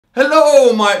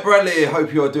Hello, Mike Bradley.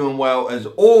 Hope you are doing well as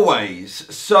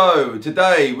always. So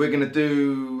today we're going to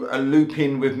do a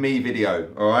looping with me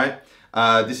video. All right.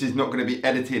 This is not going to be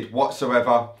edited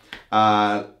whatsoever.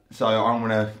 So I'm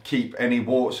going to keep any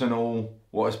warts and all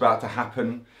what's about to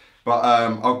happen. But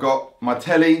I've got my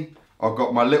telly. I've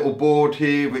got my little board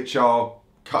here, which I'll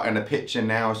cut in a picture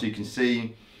now so you can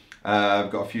see.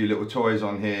 I've got a few little toys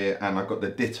on here, and I've got the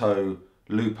Ditto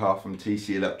looper from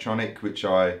TC Electronic, which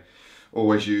I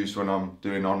always use when I'm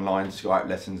doing online Skype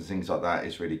lessons and things like that.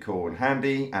 It's really cool and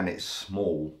handy, and it's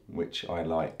small, which I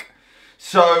like.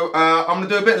 So I'm going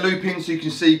to do a bit of looping so you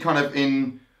can see kind of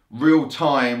in real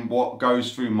time what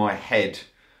goes through my head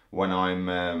when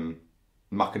I'm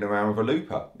mucking around with a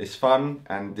looper. It's fun,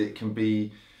 and it can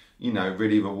be, you know,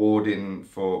 really rewarding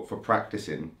for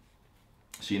practicing.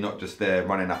 So you're not just there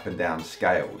running up and down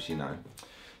scales, you know.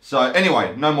 So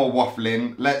anyway, no more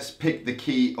waffling. Let's pick the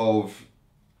key of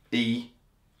E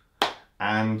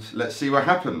and let's see what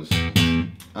happens.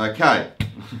 Okay.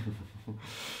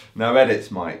 No edits,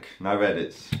 Mike. No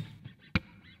edits.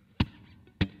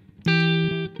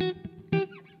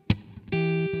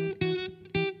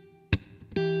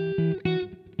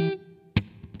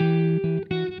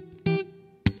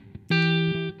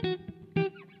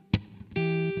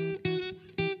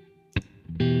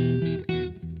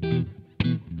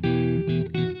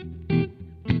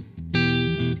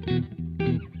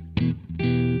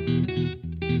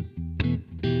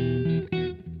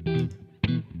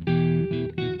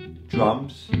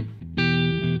 Drums.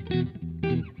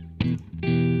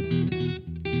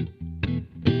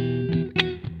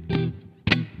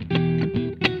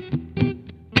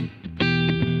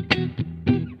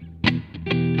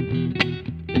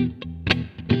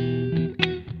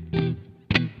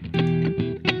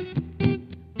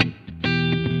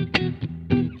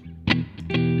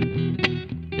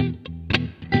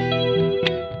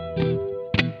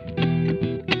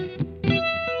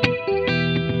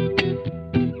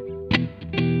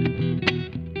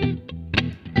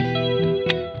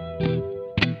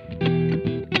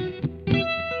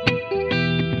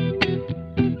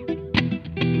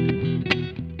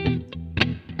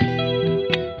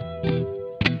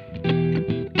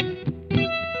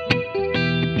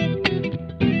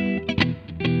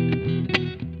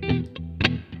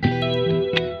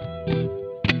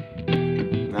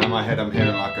 Now in my head I'm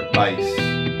hearing like a bass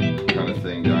kind of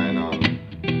thing going on.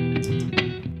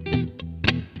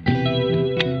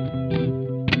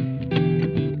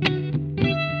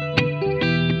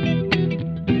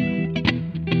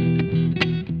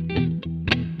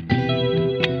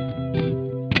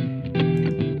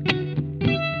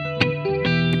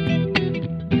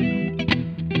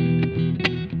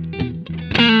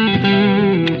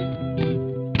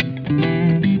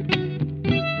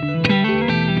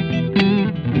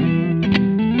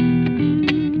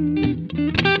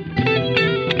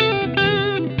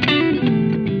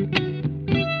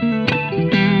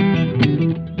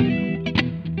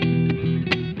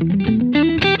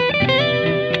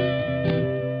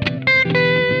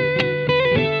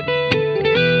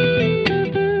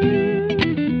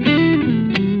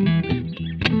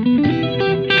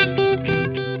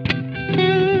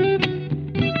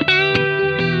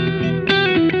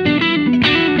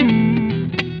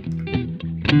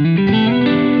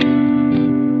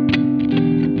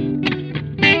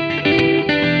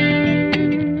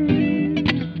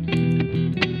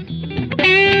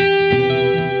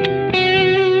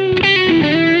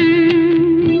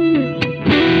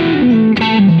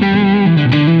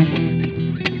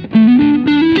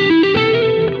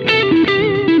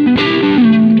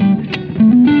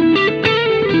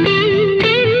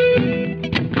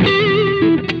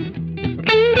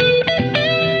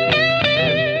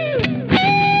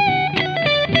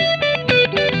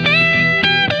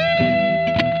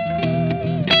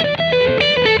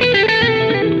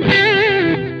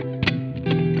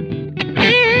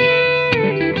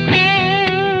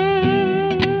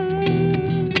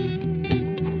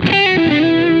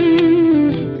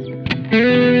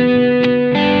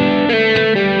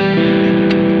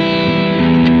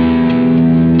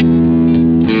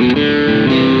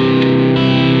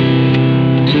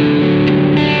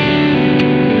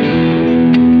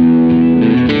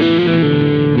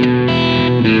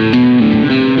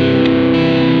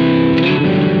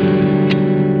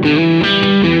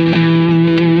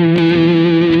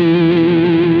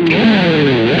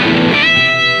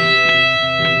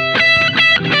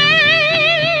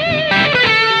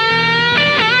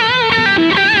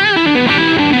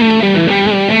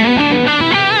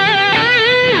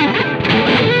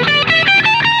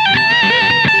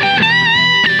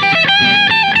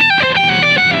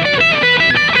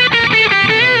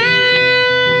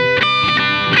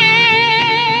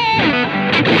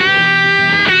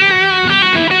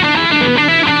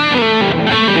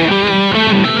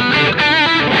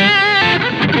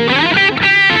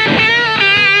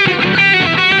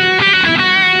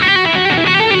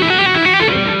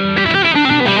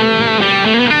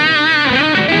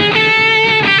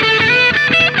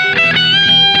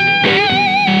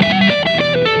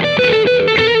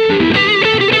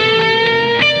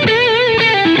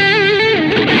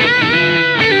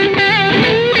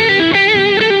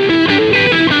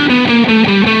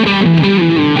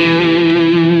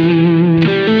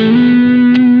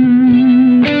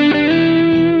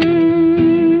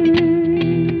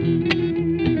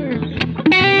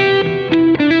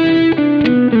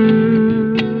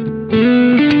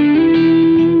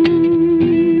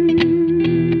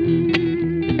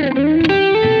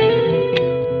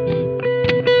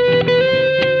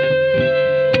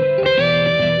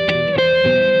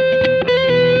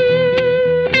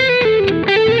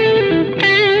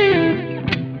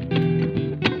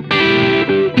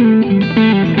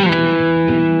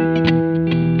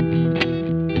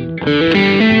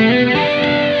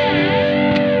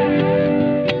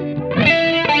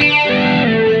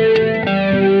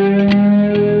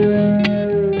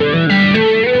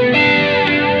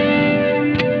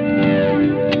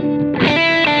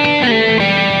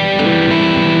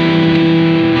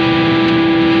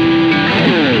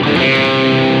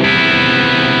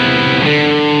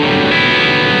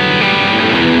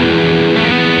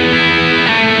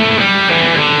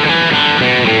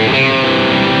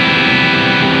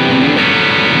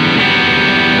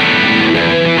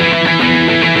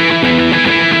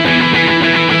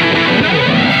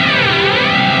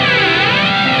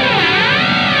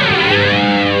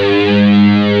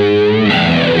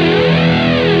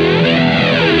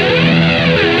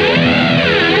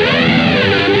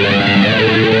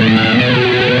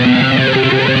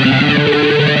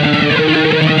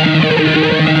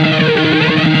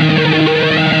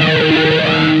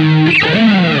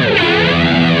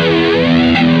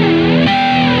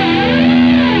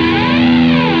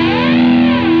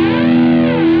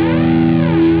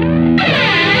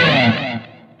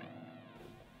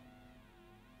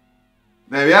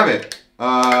 have it.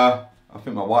 I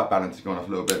think my white balance has gone off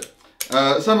a little bit.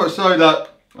 So much so that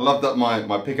I love that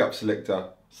my pickup selector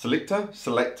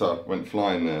went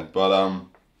flying there. But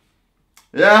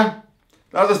yeah,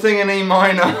 that was a thing in E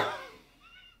minor.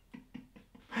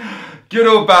 Good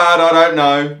or bad, I don't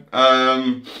know.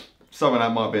 Some of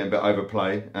that might be a bit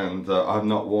overplay, and I've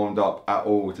not warmed up at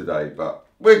all today, but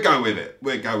we'll go with it.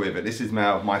 We'll go with it. This is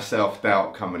now my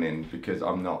self-doubt coming in because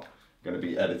I'm not going to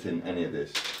be editing any of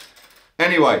this.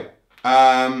 Anyway,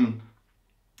 if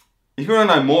you want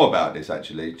to know more about this,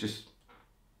 actually, just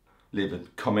leave a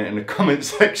comment in the comment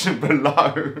section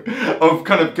below.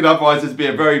 Could otherwise this be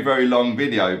a very, very long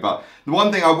video. But the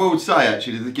one thing I will say,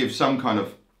 actually, to give some kind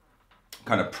of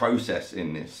process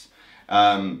in this,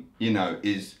 you know,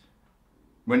 is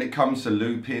when it comes to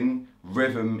looping,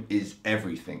 rhythm is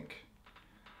everything.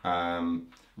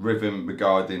 Rhythm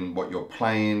regarding what you're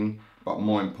playing, but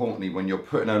more importantly, when you're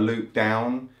putting a loop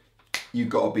down, you've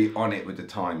got to be on it with the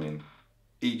timing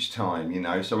each time, you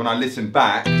know. So when I listen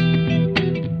back, there's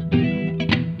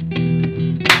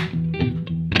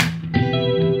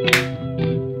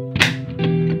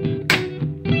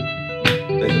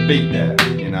a beat there,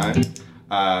 you know.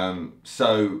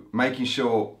 So making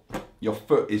sure your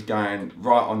foot is going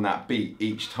right on that beat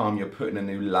each time you're putting a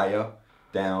new layer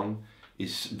down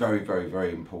is very, very,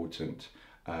 very important.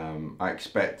 I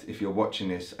expect if you're watching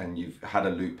this and you've had a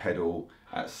loop pedal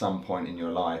at some point in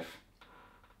your life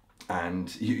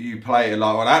and you play it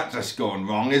like, well, that's just gone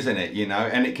wrong, isn't it? You know,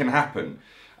 and it can happen.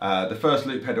 The first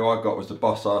loop pedal I got was the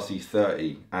Boss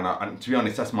RC30, and to be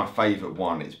honest, that's my favourite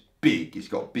one. It's big, it's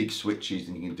got big switches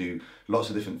and you can do lots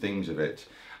of different things with it.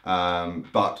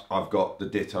 But I've got the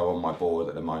Ditto on my board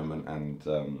at the moment, and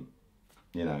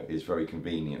you know, it's very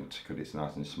convenient because it's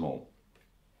nice and small.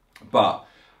 But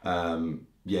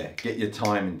yeah, get your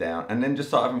timing down and then just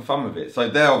start having fun with it. So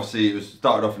there, obviously, it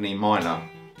started off in E minor,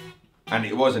 and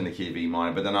it was in the key of E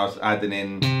minor, but then I was adding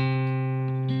in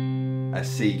a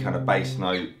C kind of bass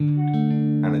note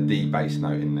and a D bass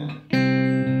note in there.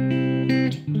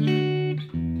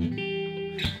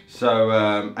 So,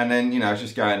 and then, you know, I was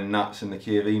just going nuts in the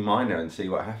key of E minor and see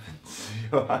what happens.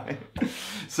 Right?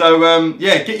 So,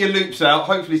 yeah, get your loops out.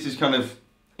 Hopefully this kind of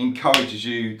encourages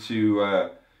you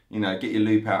to, you know, get your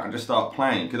loop out and just start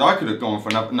playing. Because I could have gone for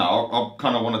another, no, I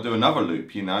kind of want to do another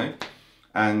loop, you know.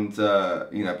 And,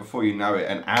 you know, before you know it,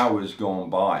 an hour's gone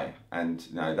by. And,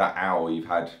 you know, that hour you've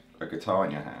had a guitar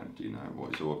in your hand, you know,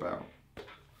 what it's all about.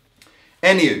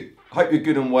 Anywho, hope you're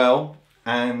good and well.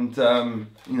 And, you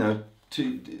know,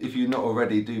 if you're not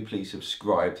already, do please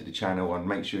subscribe to the channel and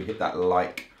make sure you hit that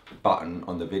like button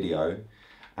on the video.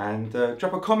 And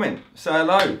drop a comment, say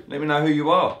hello, let me know who you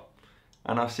are.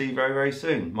 And I'll see you very, very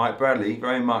soon. Mike Bradley,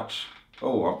 very much.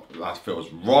 Oh, that feels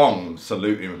wrong,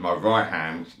 saluting with my right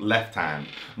hand, left hand.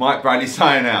 Mike Bradley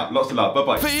signing out. Lots of love.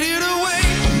 Bye-bye.